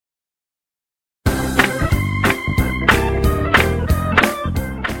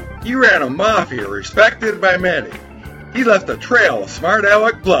He ran a mafia respected by many. He left a trail of smart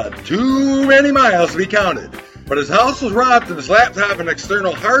aleck blood, too many miles to be counted. But his house was robbed and his laptop and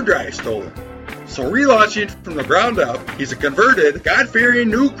external hard drive stolen. So relaunching from the ground up, he's a converted, God-fearing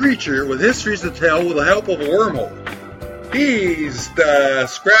new creature with histories to tell with the help of a wormhole. He's the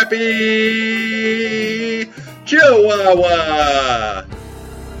Scrappy Chihuahua!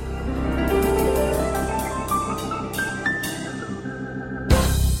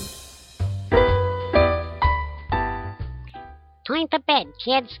 Time to bed,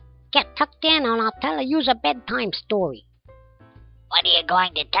 kids. Get tucked in and I'll tell you a bedtime story. What are you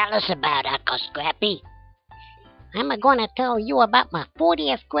going to tell us about, Uncle Scrappy? I'm going to tell you about my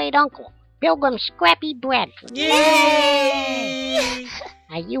 40th grade uncle, Pilgrim Scrappy Bradford. Yay!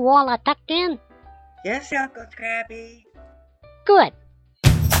 Are you all tucked in? Yes, Uncle Scrappy. Good.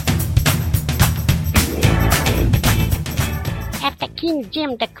 After King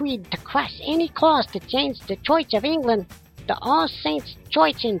Jim decreed to crush any clause to change the Church of England, the All Saints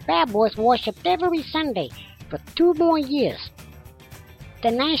Church in Babworth worshipped every Sunday for 2 more years.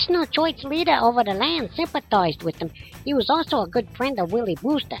 The national church leader over the land sympathized with him. He was also a good friend of Willie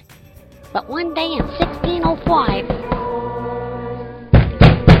Brewster. But one day in 1605...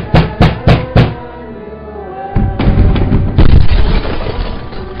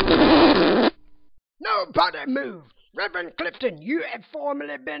 Nobody move! Reverend Clifton, you have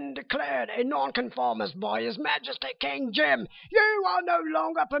formally been declared a nonconformist by His Majesty King Jim. You are no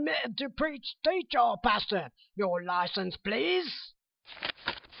longer permitted to preach, teach, or pastor. Your license, please.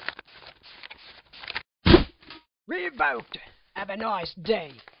 Revoked. Have a nice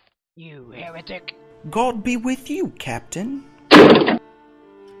day, you heretic. God be with you, Captain.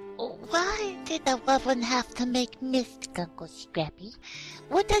 Why did the Reverend have to make mist, Uncle Scrappy?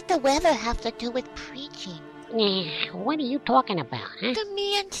 What does the weather have to do with preaching? What are you talking about, huh? The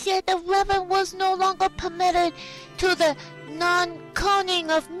man said the Reverend was no longer permitted to the non-conning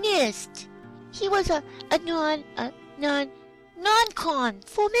of mist. He was a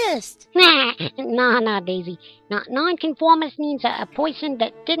non-conformist. No, Daisy. Non-conformist means a person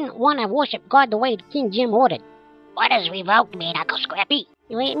that didn't want to worship God the way King Jim ordered. What does revoked mean, Uncle Scrappy?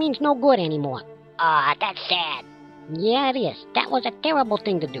 It means no good anymore. That's sad. Yeah, it is. That was a terrible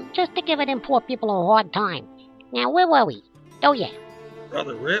thing to do, just to give them poor people a hard time. Now, where were we? Oh, yeah.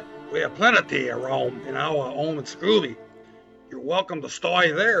 Brother Rip, we have plenty of room in our home in Scrooby. You're welcome to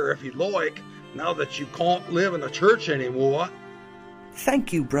stay there if you'd like, now that you can't live in the church anymore.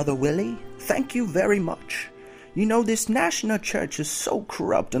 Thank you, Brother Willie. Thank you very much. You know, this national church is so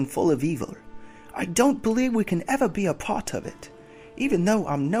corrupt and full of evil. I don't believe we can ever be a part of it. Even though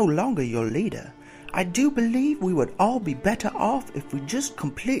I'm no longer your leader, I do believe we would all be better off if we just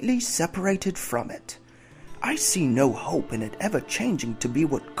completely separated from it. I see no hope in it ever changing to be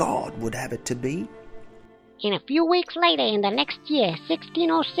what God would have it to be. And a few weeks later, in the next year,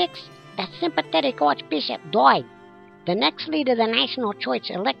 1606, that sympathetic archbishop died. The next leader the national church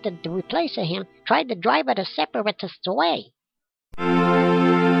elected to replace him tried to drive the separatists away.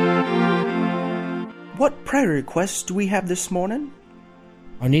 What prayer requests do we have this morning?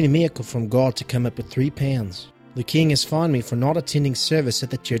 I need a miracle from God to come up with £3. The king has fined me for not attending service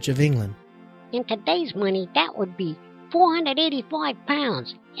at the Church of England. In today's money, that would be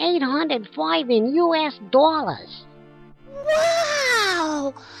 £485, 805 in US dollars.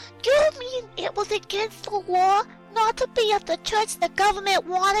 Wow! You mean it was against the law not to be at the church the government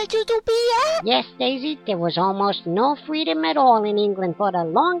wanted you to be at? Yes, Daisy, there was almost no freedom at all in England for the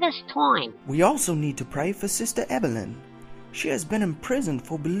longest time. We also need to pray for Sister Evelyn. She has been imprisoned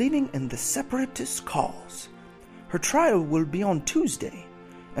for believing in the separatist cause. Her trial will be on Tuesday,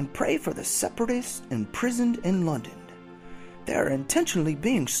 and pray for the separatists imprisoned in London. They are intentionally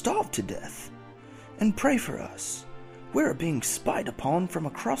being starved to death. And pray for us. We are being spied upon from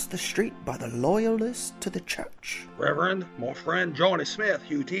across the street by the loyalists to the church. Reverend, my friend Johnny Smith,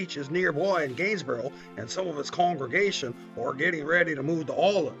 who teaches nearby in Gainsborough, and some of his congregation are getting ready to move to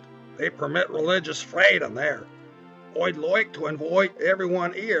Holland. They permit religious freedom there. I'd like to invite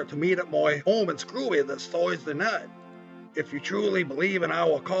everyone here to meet at my home in Scrooby this Thursday night. If you truly believe in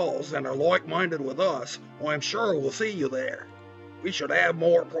our cause and are like-minded with us, I'm sure we'll see you there. We should have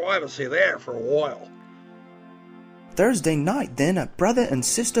more privacy there for a while. Thursday night, then, at Brother and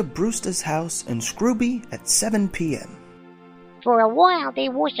Sister Brewster's house in Scrooby at 7 p.m. For a while, they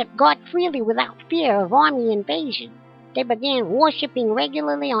worshipped God freely without fear of army invasion. They began worshipping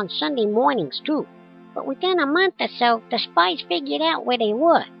regularly on Sunday mornings, too. But within a month or so, the spies figured out where they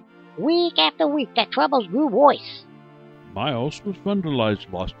were. Week after week, their troubles grew worse. My house was vandalized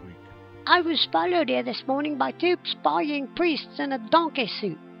last week. I was followed here this morning by 2 spying priests in a donkey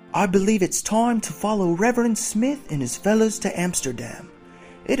suit. I believe it's time to follow Reverend Smith and his fellows to Amsterdam.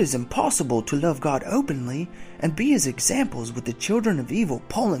 It is impossible to love God openly and be his examples with the children of evil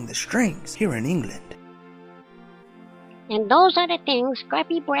pulling the strings here in England. And those are the things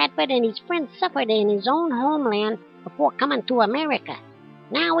Scrappy Bradford and his friends suffered in his own homeland before coming to America.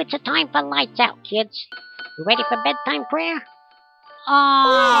 Now it's a time for lights out, kids. You ready for bedtime prayer?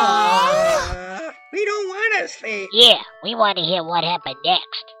 We don't want to sleep. Yeah, we want to hear what happened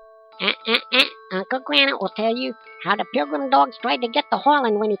next. Uncle Granite will tell you how the Pilgrim dogs tried to get to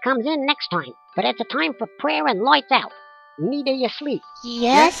Harlan when he comes in next time. But it's a time for prayer and lights out. Need of your sleep.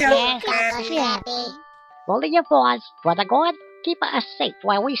 Yes, Yes, Uncle Scrappy. Scrappy. Fold your paws. Brother God, keep us safe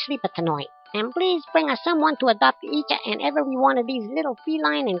while we sleep tonight. And please bring us someone to adopt each and every one of these little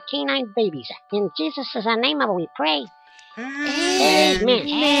feline and canine babies. In Jesus' name we pray. Amen.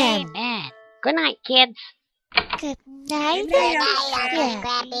 Amen. Good night, kids. Good night, Good night, Uncle Uncle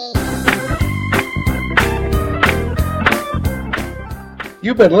Scrappy. Scrappy.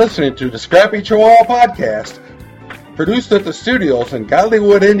 You've been listening to the Scrappy Chihuahua Podcast, produced at the studios in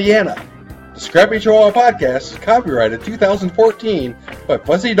Gollywood, Indiana. The Scrappy Chihuahua Podcast is copyrighted 2014 by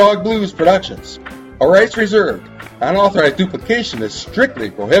Fuzzy Dog Blues Productions. All rights reserved. Unauthorized duplication is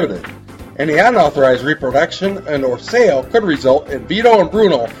strictly prohibited. Any unauthorized reproduction and or sale could result in Vito and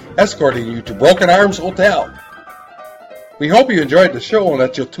Bruno escorting you to Broken Arms Hotel. We hope you enjoyed the show and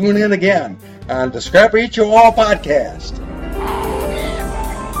that you'll tune in again on the Scrappy Chihuahua Podcast.